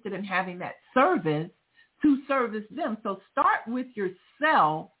interested in having that service to service them? So start with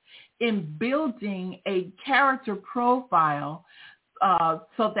yourself in building a character profile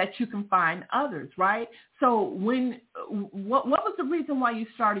so that you can find others, right? So what was the reason why you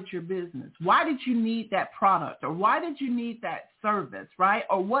started your business? Why did you need that product, or why did you need that service, right?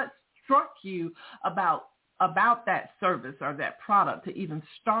 Or what struck you about that service or that product to even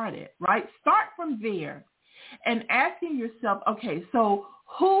start it, right? Start from there and asking yourself, okay, so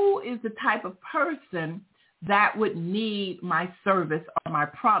who is the type of person that would need my service or my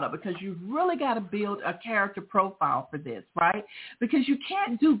product? Because you've really got to build a character profile for this, right? Because you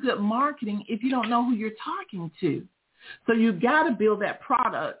can't do good marketing if you don't know who you're talking to. So you've got to build that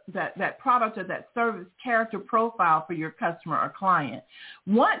product or that service character profile for your customer or client.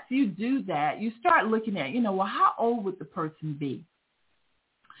 Once you do that, you start looking at, how old would the person be?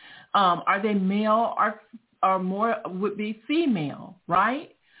 Are they male or more would be female,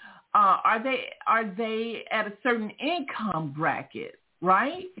 right? Are they at a certain income bracket,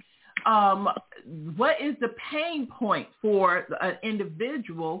 right? What is the pain point for an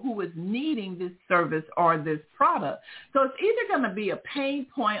individual who is needing this service or this product? So it's either going to be a pain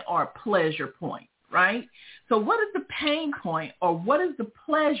point or a pleasure point, right? So what is the pain point or what is the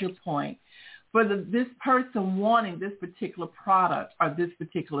pleasure point for this person wanting this particular product or this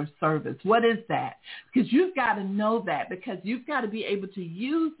particular service? What is that? Because you've got to know that, because you've got to be able to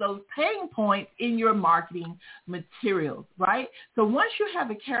use those pain points in your marketing materials, right? So once you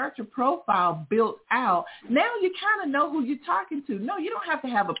have a character profile built out, now you kind of know who you're talking to. No, you don't have to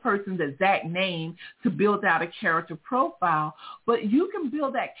have a person's exact name to build out a character profile, but you can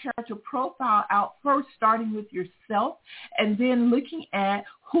build that character profile out first, starting with yourself, and then looking at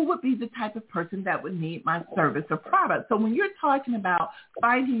who would be the type of person that would need my service or product. So when you're talking about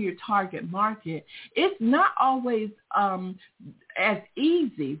finding your target market, it's not always as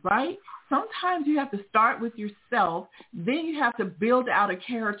easy, right? Sometimes you have to start with yourself. Then you have to build out a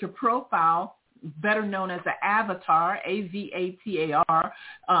character profile, better known as an avatar, AVATAR,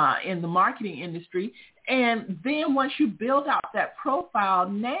 in the marketing industry. And then once you build out that profile,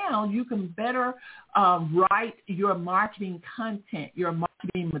 now you can better write your marketing content, your marketing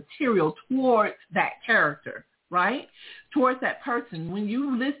material towards that character, right, towards that person. When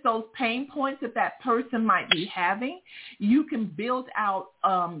you list those pain points that person might be having, you can build out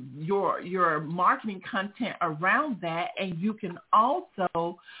your marketing content around that, and you can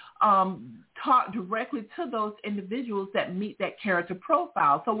also talk directly to those individuals that meet that character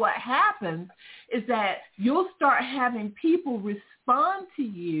profile. So what happens is that you'll start having people respond to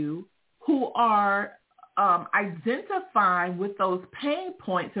you who are identifying with those pain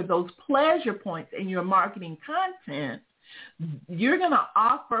points or those pleasure points in your marketing content. You're going to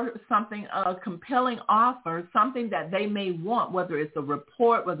offer something, a compelling offer, something that they may want, whether it's a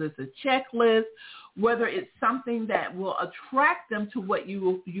report, whether it's a checklist, whether it's something that will attract them to what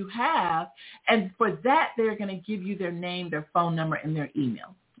you have. And for that, they're going to give you their name, their phone number, and their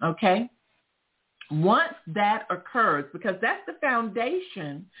email. Okay? Once that occurs, because that's the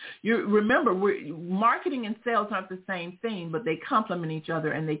foundation, remember, marketing and sales aren't the same thing, but they complement each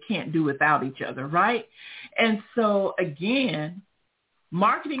other and they can't do without each other, right? And so, again,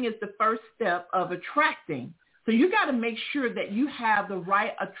 marketing is the first step of attracting. So you got to make sure that you have the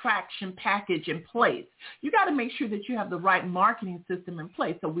right attraction package in place. You got to make sure that you have the right marketing system in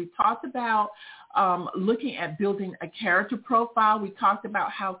place. So we talked about looking at building a character profile. We talked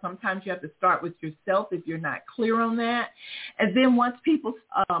about how sometimes you have to start with yourself if you're not clear on that. And then once people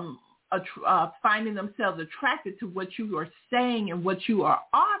finding themselves attracted to what you are saying and what you are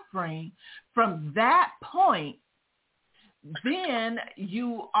offering, from that point, then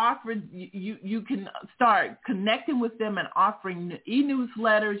you can start connecting with them and offering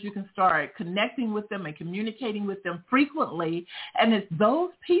e-newsletters. You can start connecting with them and communicating with them frequently. And it's those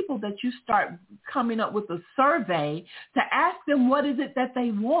people that you start coming up with a survey to ask them what is it that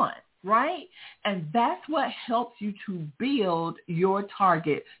they want, right? And that's what helps you to build your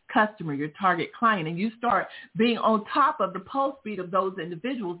target customer, your target client. And you start being on top of the pulse beat of those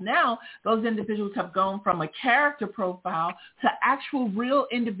individuals. Now, those individuals have gone from a character profile to actual real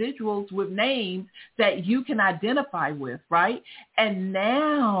individuals with names that you can identify with, right? And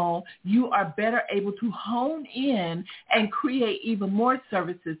now you are better able to hone in and create even more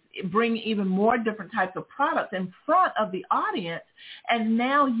services, bring even more different types of products in front of the audience. And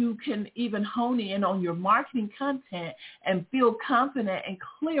now you can even hone in on your marketing content and feel confident and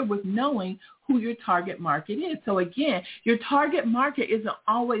clear with knowing who your target market is. So again, your target market isn't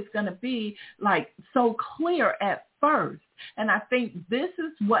always going to be like so clear at first. And I think this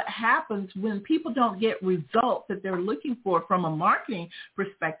is what happens when people don't get results that they're looking for from a marketing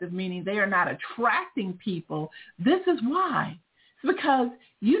perspective, meaning they are not attracting people. This is why. It's because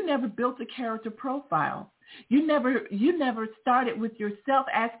you never built a character profile. You never started with yourself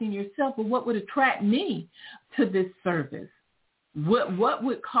asking yourself, well, what would attract me to this service? What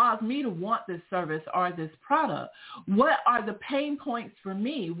would cause me to want this service or this product? What are the pain points for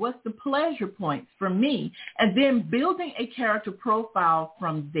me? What's the pleasure points for me? And then building a character profile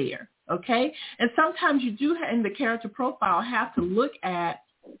from there, okay? And sometimes you do, in the character profile, have to look at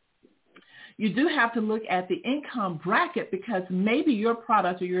the income bracket, because maybe your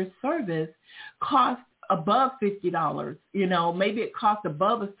product or your service costs above $50, maybe it costs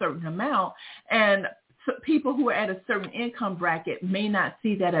above a certain amount, and so people who are at a certain income bracket may not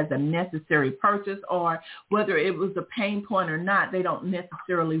see that as a necessary purchase, or whether it was a pain point or not, they're not going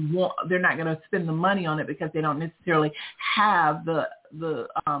to spend the money on it because they don't necessarily have the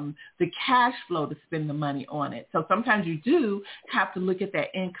cash flow to spend the money on it. So sometimes you do have to look at that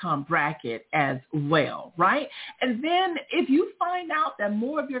income bracket as well, right? And then if you find out that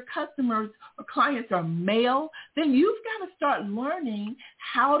more of your customers or clients are male, then you've got to start learning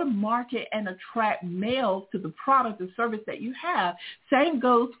how to market and attract males to the product or service that you have. Same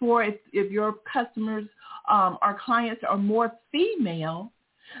goes for if your customers or clients are more female,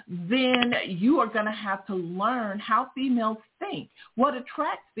 then you are going to have to learn how females think, what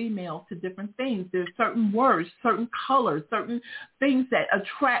attracts females to different things. There's certain words, certain colors, certain things that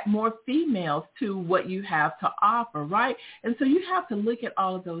attract more females to what you have to offer, right? And so you have to look at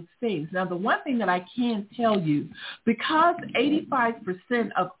all of those things. Now, the one thing that I can tell you, because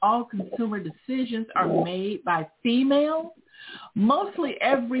 85% of all consumer decisions are made by females, mostly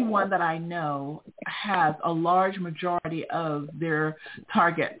everyone that I know has a large majority of their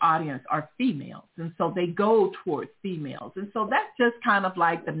target audience are females. And so they go towards females. And so that's just kind of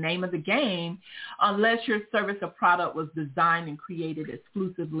like the name of the game, unless your service or product was designed and created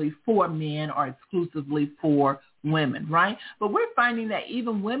exclusively for men or exclusively for women, right? But we're finding that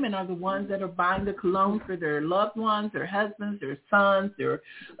even women are the ones that are buying the cologne for their loved ones, their husbands, their sons, their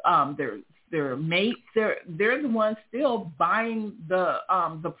their mates, they're the ones still buying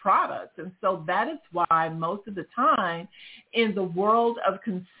the products. And so that is why most of the time in the world of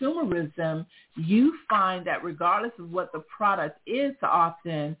consumerism, you find that regardless of what the product is,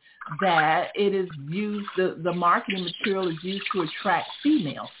 often that it is used, the marketing material is used to attract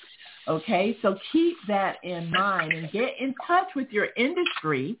females. Okay, so keep that in mind and get in touch with your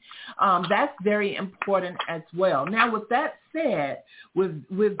industry. That's very important as well. Now, with that said,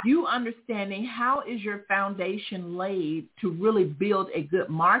 with you understanding how is your foundation laid to really build a good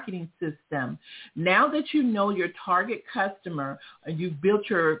marketing system, now that you know your target customer, you've built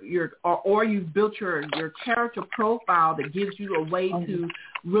you've built your character profile that gives you a way to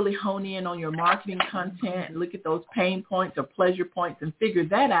really hone in on your marketing content and look at those pain points or pleasure points and figure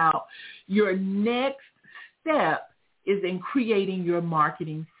that out. Your next step is in creating your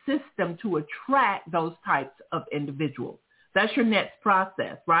marketing system to attract those types of individuals. That's your next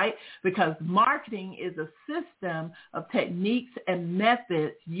process, right? Because marketing is a system of techniques and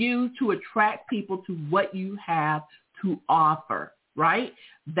methods used to attract people to what you have to offer, right?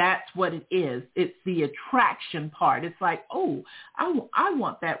 That's what it is. It's the attraction part. It's like, oh, I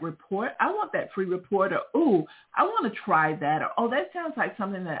want that report. I want that free report. Or, oh, I want to try that. Or, oh, that sounds like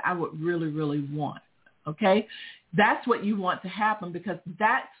something that I would really, really want. Okay? That's what you want to happen because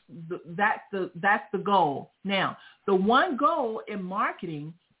that's the goal. Now, the one goal in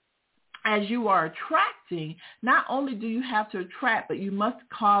marketing, as you are attracting, not only do you have to attract, but you must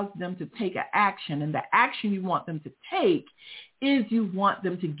cause them to take an action. And the action you want them to take is you want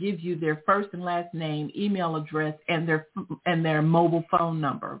them to give you their first and last name, email address, and their mobile phone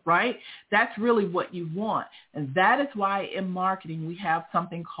number, right? That's really what you want. And that is why in marketing we have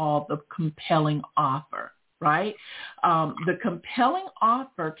something called the compelling offer. Right? The compelling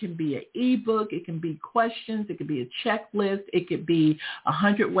offer can be an ebook. It can be questions. It could be a checklist. It could be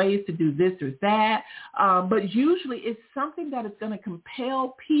 100 ways to do this or that. But usually it's something that is going to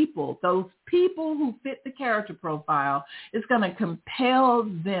compel people, those people who fit the character profile, it's going to compel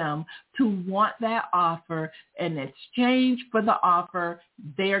them to want that offer. In exchange for the offer,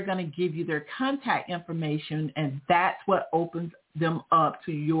 they're going to give you their contact information, and that's what opens them up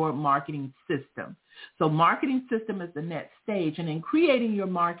to your marketing system. So marketing system is the next stage. And in creating your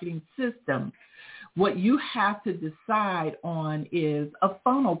marketing system, what you have to decide on is a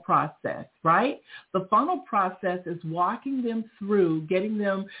funnel process, right? The funnel process is walking them through, getting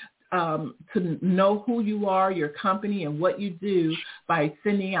them to know who you are, your company, and what you do by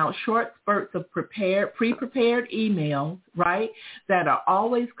sending out short spurts of pre-prepared emails, right, that are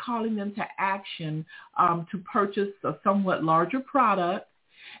always calling them to action to purchase a somewhat larger product,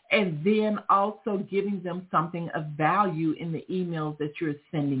 and then also giving them something of value in the emails that you're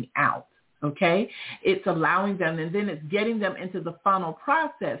sending out. Okay? It's allowing them, and then it's getting them into the funnel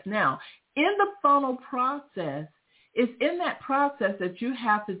process. Now, in the funnel process, it's in that process that you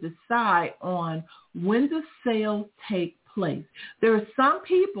have to decide on when the sales take place. There are some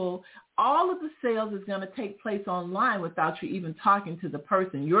people, all of the sales is going to take place online without you even talking to the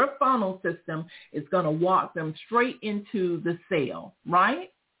person. Your funnel system is going to walk them straight into the sale,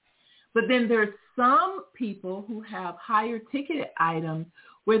 right? But then there's some people who have higher ticketed items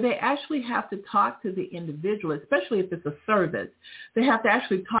where they actually have to talk to the individual, especially if it's a service. They have to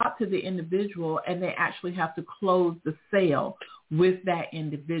actually talk to the individual, and they actually have to close the sale with that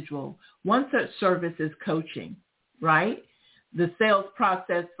individual. One such service is coaching, right? The sales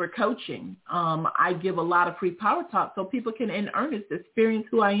process for coaching. I give a lot of free power talk so people can in earnest experience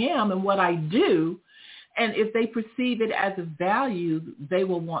who I am and what I do. And if they perceive it as a value, they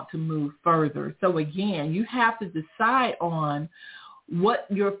will want to move further. So again, you have to decide on what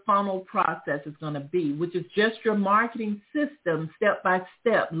your funnel process is going to be, which is just your marketing system, step by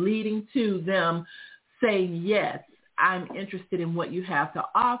step, leading to them saying, yes, I'm interested in what you have to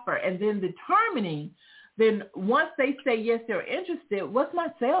offer. And then determining, then once they say, yes, they're interested, what's my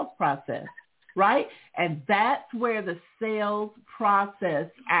sales process, right? And that's where the sales process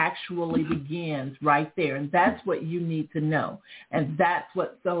actually begins right there. And that's what you need to know. And that's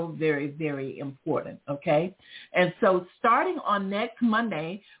what's so very, very important, okay? And so starting on next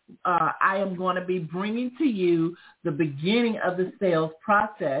Monday, I am going to be bringing to you the beginning of the sales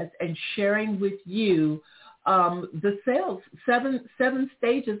process and sharing with you the sales, seven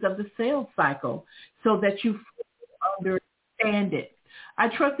stages of the sales cycle so that you understand it. I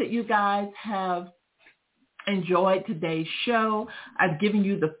trust that you guys have enjoyed today's show. I've given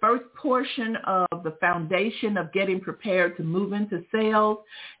you the first portion of the foundation of getting prepared to move into sales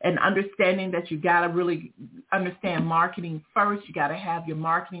and understanding that you got to really understand marketing first. You got to have your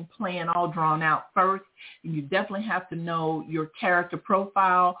marketing plan all drawn out first. And you definitely have to know your character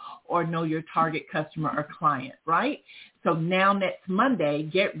profile or know your target customer or client, right? So now next Monday,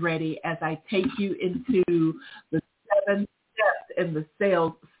 get ready as I take you into the 7 steps in the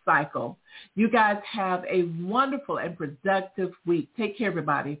sales cycle. You guys have a wonderful and productive week. Take care,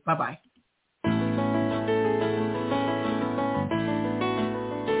 everybody. Bye-bye.